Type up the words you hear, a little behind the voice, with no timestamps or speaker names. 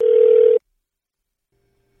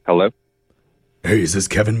Hello? Hey, is this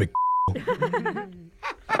Kevin Mc...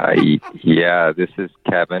 Yeah, this is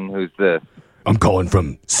Kevin. Who's this? I'm calling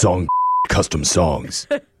from Song Custom Songs.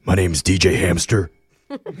 My name's DJ Hamster.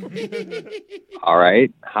 All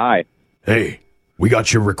right. Hi. Hey, we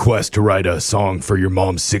got your request to write a song for your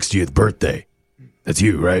mom's 60th birthday. That's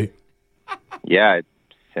you, right? Yeah, I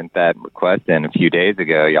sent that request in a few days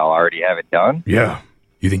ago. Y'all already have it done? Yeah.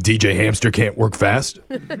 You think DJ Hamster can't work fast?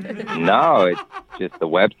 No, it's just the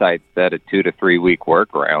website said a 2 to 3 week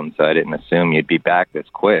workaround, so I didn't assume you'd be back this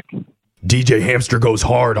quick. DJ Hamster goes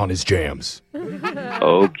hard on his jams.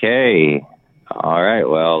 Okay. All right.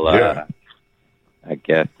 Well, Yeah. I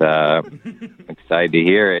guess I'm excited to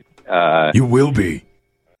hear it. You will be.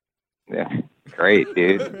 Yeah, great,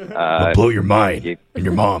 dude. I'll blow your mind and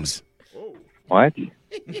your mom's. What?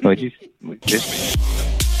 What'd you just...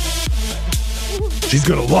 She's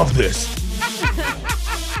gonna love this.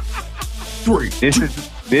 3,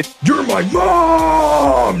 This. You're my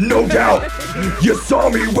mom, no doubt. You saw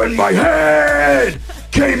me when my head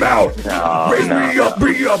came out. Raise me up,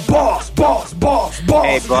 be a boss. Hey,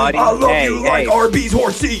 buddy. I love you like Arby's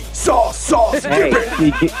horsey sauce. Hey,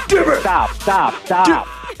 Give it. Stop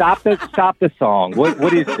the song.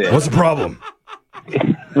 What is this? What's the problem?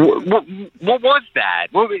 What was that?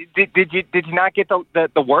 Did you not get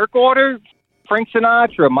the work order? Frank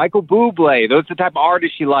Sinatra, Michael Bublé, those are the type of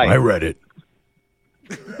artists you like. I read it.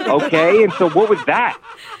 Okay, and so what was that?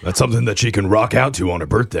 That's something that she can rock out to on her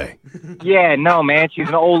birthday. Yeah, no, man, she's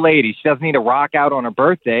an old lady. She doesn't need to rock out on her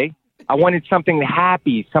birthday. I wanted something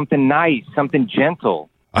happy, something nice, something gentle.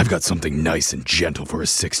 I've got something nice and gentle for a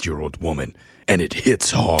 60-year-old woman, and it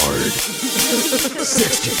hits hard.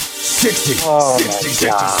 60. Oh 60.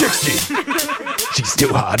 She's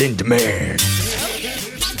still hot in demand.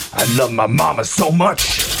 I love my mama so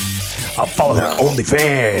much. I'll follow her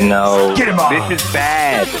OnlyFans. No, Get him on. This is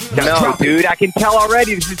bad. Now No, drop it. dude, I can tell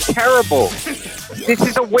already. This is terrible. This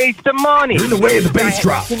is a waste of money. You're in the way of the bass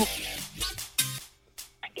drop.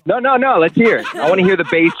 No. Let's hear it. I want to hear the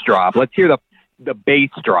bass drop. Let's hear the bass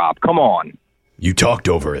drop. Come on. You talked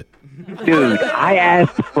over it. Dude, I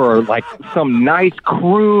asked for like some nice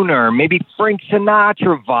crooner, maybe Frank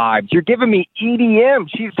Sinatra vibes. You're giving me EDM.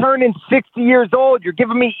 She's turning 60 years old. You're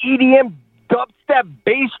giving me EDM dubstep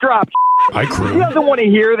bass drop. I She croon. doesn't want to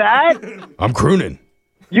hear that. I'm crooning.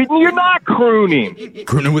 You're not crooning.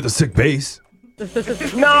 Crooning with a sick bass.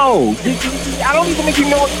 No. I don't even think you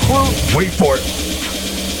know what croon. Wait for it.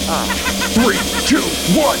 3, 2,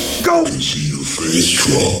 1, go! See your face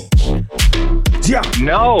drop. Yeah,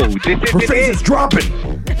 No, this her is face is it. dropping.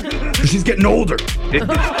 She's getting older. This is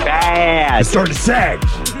bad. It's starting to sag,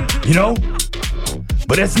 you know?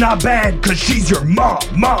 But it's not bad because she's your mom.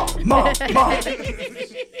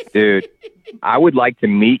 Dude, I would like to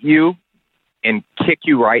meet you and kick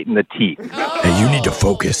you right in the teeth. Hey, you need to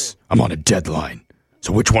focus. I'm on a deadline.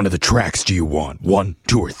 So which one of the tracks do you want? 1,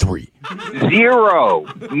 2, or 3? 0.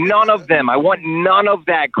 None of them. I want none of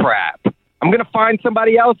that crap. I'm going to find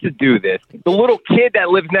somebody else to do this. The little kid that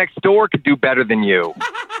lives next door could do better than you.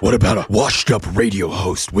 What about a washed-up radio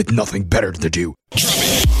host with nothing better to do?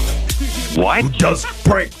 What? Who does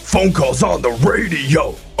prank phone calls on the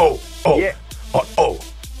radio? Yeah. Oh.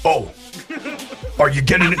 Are you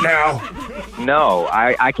getting it now? No,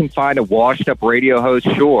 I can find a washed-up radio host,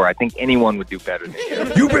 sure. I think anyone would do better than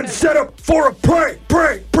you. You've been set up for a prank.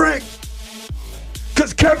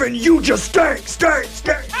 Cause Kevin, you just stink.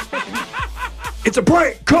 It's a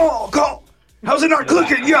prank. Call. How's it not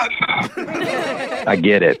clicking yet? I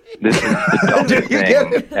get it. This is the dumbest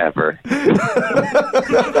thing ever.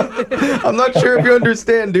 I'm not sure if you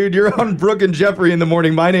understand, dude. You're on Brooke and Jeffrey in the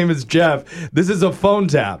morning. My name is Jeff. This is a phone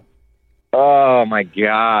tap. Oh, my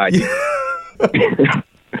God.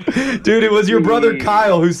 Dude, it was your brother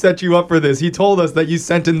Kyle who set you up for this. He told us that you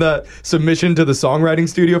sent in the submission to the songwriting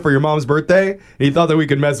studio for your mom's birthday, and he thought that we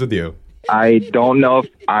could mess with you. I don't know if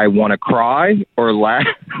I want to cry or laugh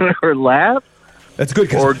That's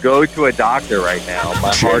good. or go to a doctor right now.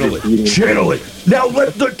 My heart is beating. Channel it. Now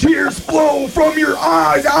let the tears flow from your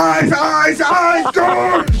eyes.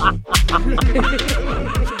 Go.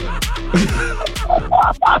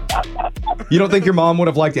 You don't think your mom would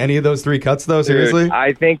have liked any of those 3 cuts, though? Seriously? Dude,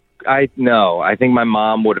 I think my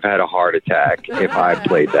mom would have had a heart attack if I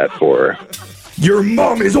played that for her. Your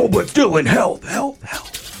mom is old but still in health.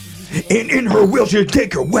 And in her will she'll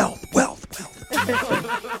take her wealth.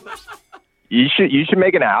 You should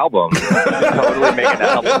make an album. You should totally make an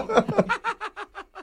album.